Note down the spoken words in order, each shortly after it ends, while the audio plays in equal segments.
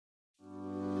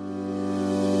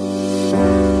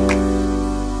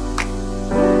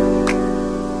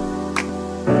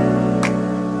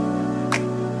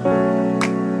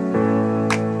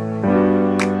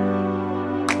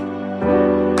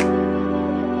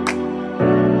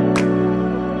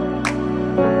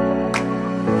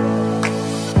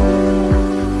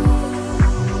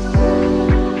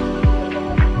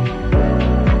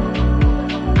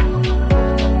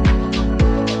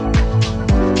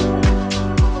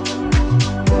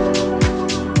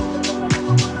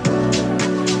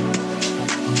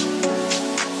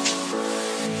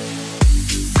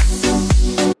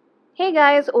Hey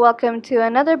guys, welcome to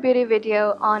another beauty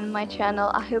video on my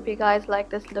channel. I hope you guys like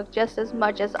this look just as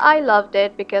much as I loved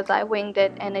it because I winged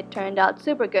it and it turned out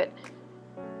super good.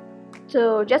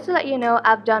 So just to let you know,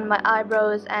 I've done my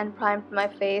eyebrows and primed my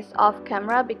face off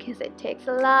camera because it takes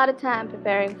a lot of time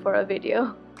preparing for a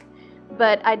video.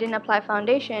 But I didn't apply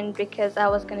foundation because I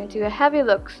was going to do a heavy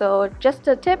look. So just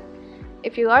a tip,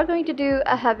 if you are going to do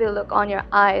a heavy look on your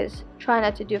eyes, try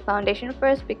not to do foundation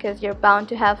first because you're bound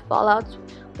to have fallouts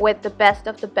with the best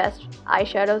of the best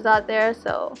eyeshadows out there.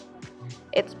 So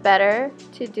it's better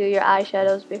to do your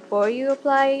eyeshadows before you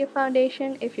apply your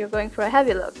foundation if you're going for a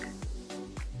heavy look.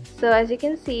 So as you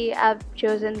can see, I've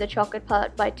chosen the chocolate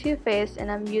palette by Too Faced and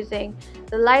I'm using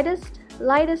the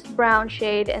lightest brown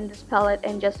shade in this palette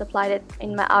and just applied it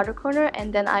in my outer corner,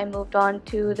 and then I moved on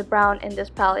to the brown in this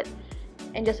palette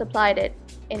and just applied it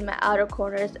in my outer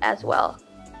corners as well.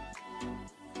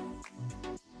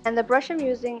 And the brush I'm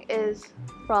using is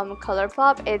from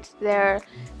COLOURPOP. It's their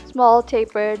small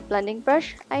tapered blending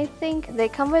brush. I think they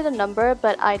come with a number,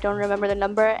 but I don't remember the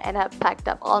number and I've packed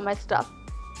up all my stuff.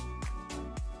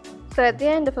 So at the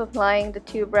end of applying the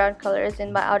two brown colors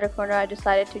in my outer corner, I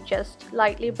decided to just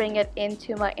lightly bring it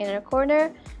into my inner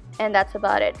corner, and that's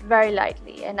about it, very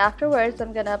lightly. And afterwards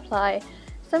I'm gonna apply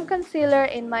some concealer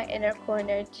in my inner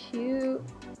corner to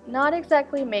not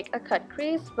exactly make a cut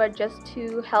crease, but just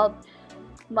to help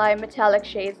my metallic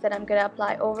shades that I'm gonna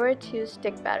apply over to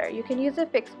stick better. You can use a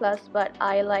Fix Plus, but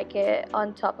I like it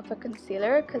on top of a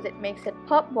concealer because it makes it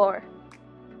pop more.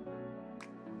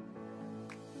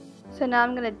 So now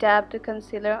I'm gonna dab the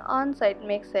concealer on so it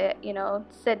makes it,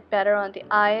 sit better on the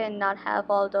eye and not have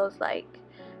all those like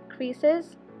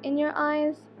creases in your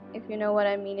eyes, if you know what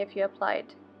I mean, if you applied,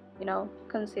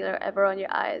 concealer ever on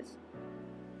your eyes.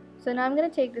 So now I'm gonna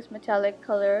take this metallic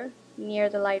color near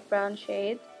the light brown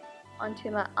shade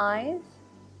onto my eyes.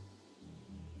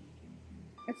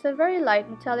 It's a very light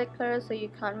metallic color, so you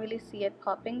can't really see it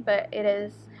popping, but it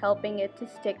is helping it to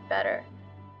stick better.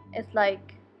 It's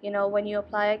like, when you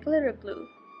apply a glitter glue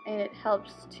and it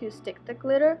helps to stick the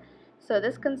glitter, so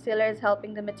this concealer is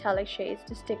helping the metallic shades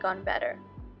to stick on better.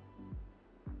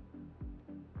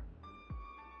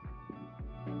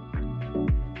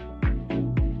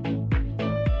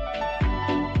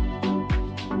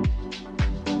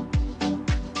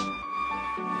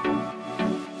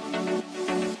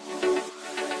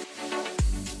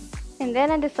 And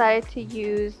then I decided to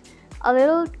use a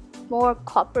little more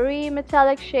coppery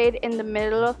metallic shade in the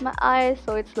middle of my eyes,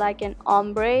 so it's like an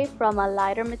ombre from a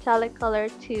lighter metallic color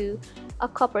to a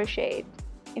copper shade,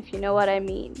 if you know what I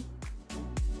mean.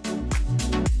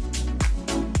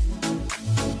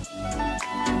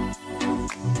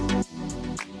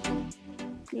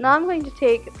 Now I'm going to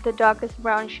take the darkest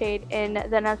brown shade in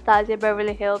the Anastasia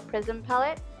Beverly Hills Prism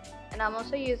palette, and I'm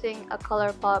also using a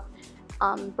COLOURPOP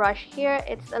brush here.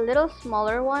 It's a little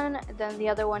smaller one than the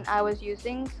other one I was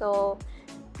using, so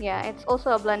yeah, it's also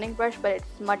a blending brush, but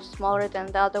it's much smaller than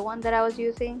the other one that I was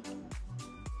using.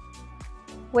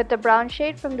 With the brown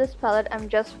shade from this palette, I'm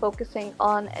just focusing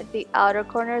on the outer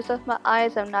corners of my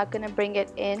eyes. I'm not gonna bring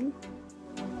it in.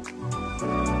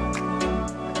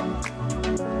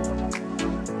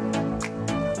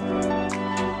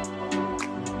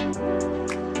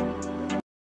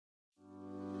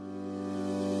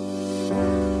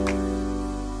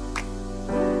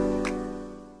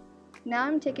 Now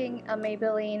I'm taking a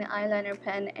Maybelline eyeliner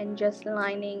pen and just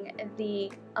lining the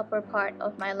upper part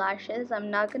of my lashes. I'm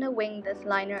not going to wing this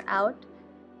liner out.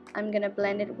 I'm going to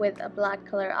blend it with a black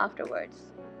color afterwards.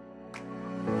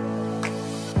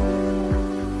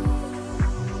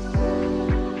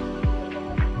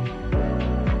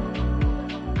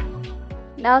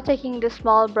 Now taking the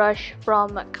small brush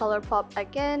from COLOURPOP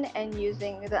again and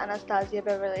using the Anastasia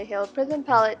Beverly Hills Prism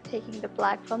palette, taking the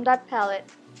black from that palette,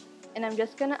 and I'm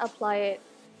just gonna apply it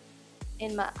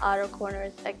in my outer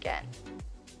corners again.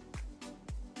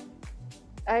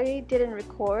 I didn't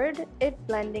record it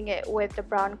blending it with the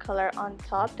brown color on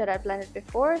top that I blended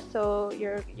before, so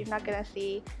you're not gonna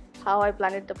see how I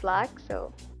blended the black.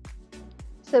 So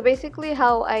basically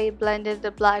how I blended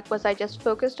the black was I just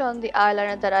focused on the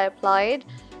eyeliner that I applied,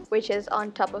 which is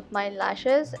on top of my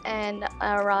lashes and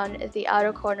around the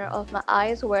outer corner of my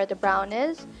eyes where the brown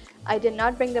is. I did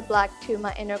not bring the black to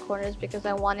my inner corners because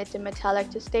I wanted the metallic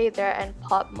to stay there and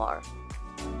pop more.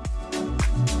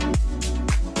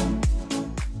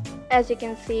 As you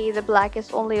can see, the black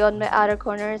is only on my outer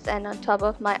corners and on top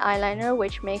of my eyeliner,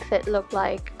 which makes it look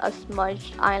like a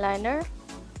smudged eyeliner.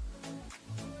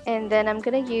 And then I'm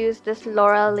gonna use this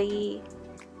Laura Lee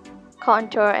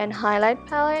contour and highlight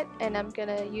palette, and I'm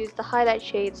gonna use the highlight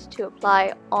shades to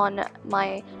apply on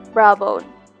my brow bone.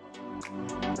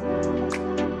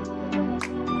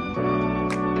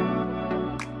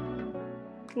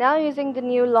 Now using the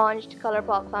new launched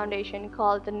ColourPop foundation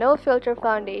called the No Filter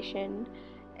foundation,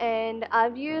 and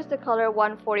I've used the color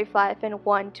 145 and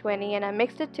 120 and I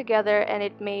mixed it together and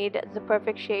it made the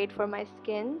perfect shade for my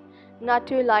skin, not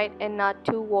too light and not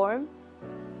too warm.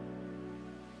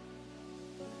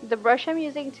 The brush I'm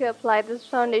using to apply this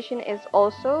foundation is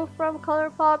also from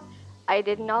ColourPop. I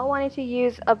did not want to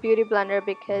use a beauty blender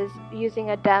because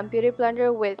using a damp beauty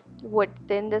blender would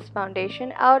thin this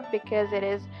foundation out because it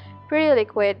is pretty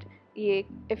liquid.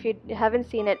 If you haven't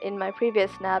seen it in my previous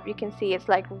snap, you can see it's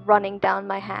like running down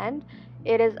my hand.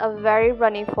 It is a very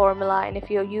runny formula, and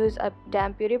if you use a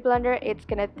damp beauty blender, it's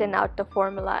gonna thin out the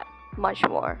formula much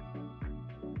more.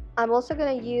 I'm also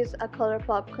gonna use a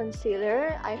ColourPop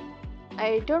concealer.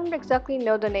 I don't exactly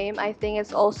know the name. I think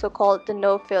it's also called the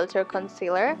No Filter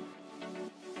concealer.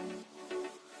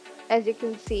 As you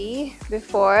can see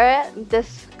before,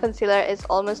 this concealer is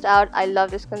almost out. I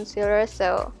love this concealer,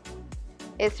 so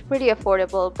it's pretty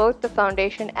affordable. Both the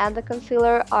foundation and the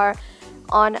concealer are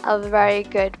on a very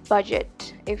good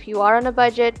budget. If you are on a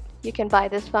budget, you can buy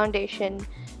this foundation.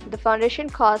 The foundation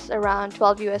costs around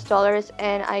 $12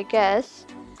 and I guess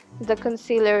the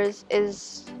concealers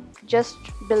is just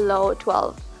below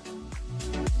 12.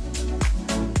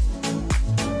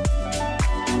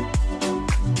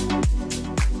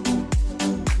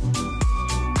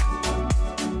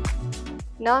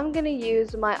 Now I'm gonna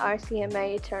use my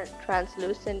RCMA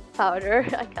translucent powder.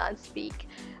 I can't speak.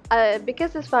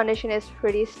 Because this foundation is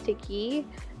pretty sticky,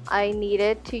 I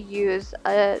needed to use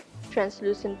a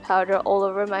translucent powder all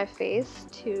over my face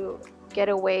to get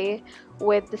away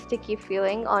with the sticky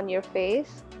feeling on your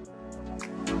face.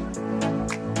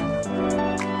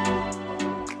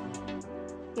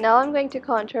 Now I'm going to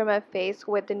contour my face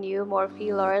with the new Morphe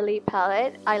Lauralee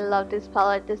palette. I love this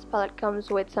palette. This palette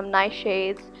comes with some nice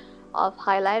shades of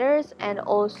highlighters and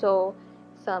also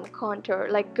some contour,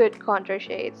 like good contour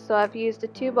shades. So I've used the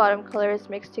two bottom colors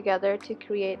mixed together to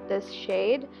create this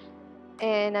shade,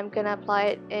 and I'm gonna apply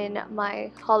it in my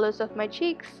hollows of my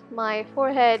cheeks, my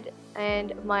forehead,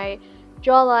 and my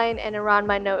jawline, and around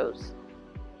my nose.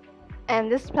 And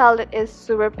this palette is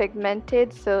super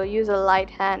pigmented, so use a light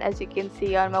hand. As you can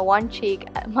see on my one cheek,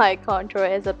 my contour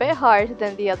is a bit harder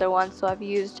than the other one, so I've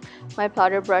used my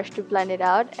powder brush to blend it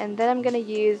out. And then I'm gonna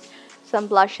use some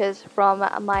blushes from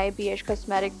my BH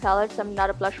Cosmetic palettes. I'm not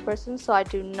a blush person, so I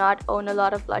do not own a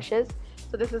lot of blushes.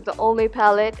 So this is the only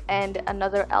palette and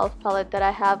another e.l.f. palette that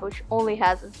I have which only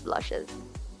has its blushes.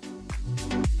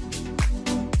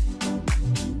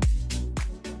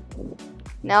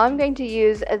 Now I'm going to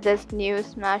use this new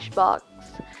Smashbox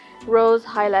rose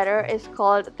highlighter. It's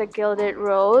called the Gilded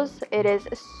Rose. It is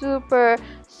super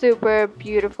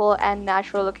beautiful and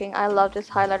natural looking. I love this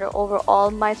highlighter over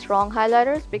all my strong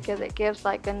highlighters because it gives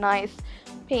like a nice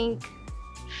pink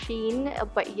sheen,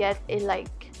 but yet it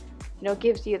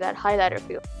gives you that highlighter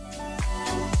feel.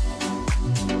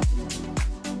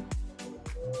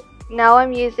 Now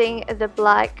I'm using the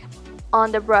black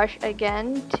on the brush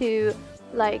again to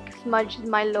smudge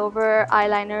my lower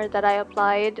eyeliner that I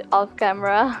applied off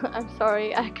camera. I'm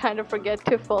sorry, I kind of forget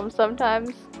to film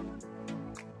sometimes.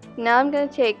 Now I'm gonna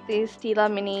take these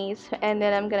Stila minis and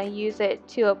then I'm gonna use it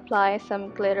to apply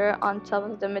some glitter on top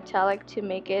of the metallic to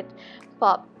make it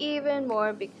pop even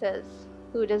more, because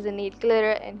who doesn't need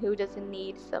glitter and who doesn't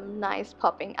need some nice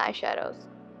popping eyeshadows.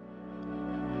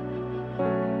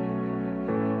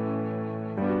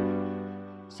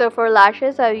 So for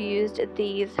lashes, I've used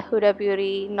these Huda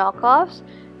Beauty knockoffs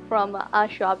from a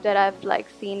shop that I've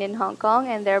seen in Hong Kong,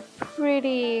 and they're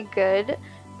pretty good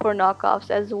for knockoffs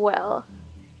as well.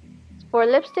 For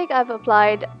lipstick, I've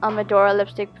applied Medora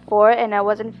lipstick before and I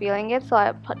wasn't feeling it, so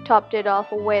I topped it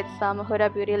off with some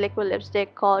Huda Beauty liquid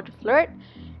lipstick called Flirt.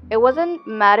 It wasn't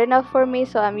matte enough for me,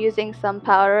 so I'm using some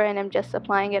powder and I'm just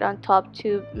applying it on top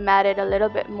to matte it a little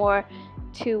bit more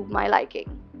to my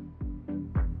liking.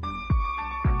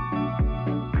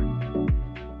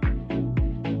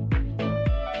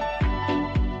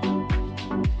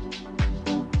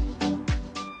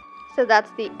 So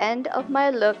that's the end of my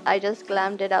look. I just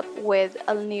glammed it up with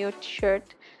a new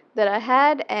shirt that I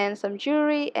had and some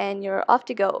jewelry, and you're off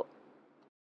to go.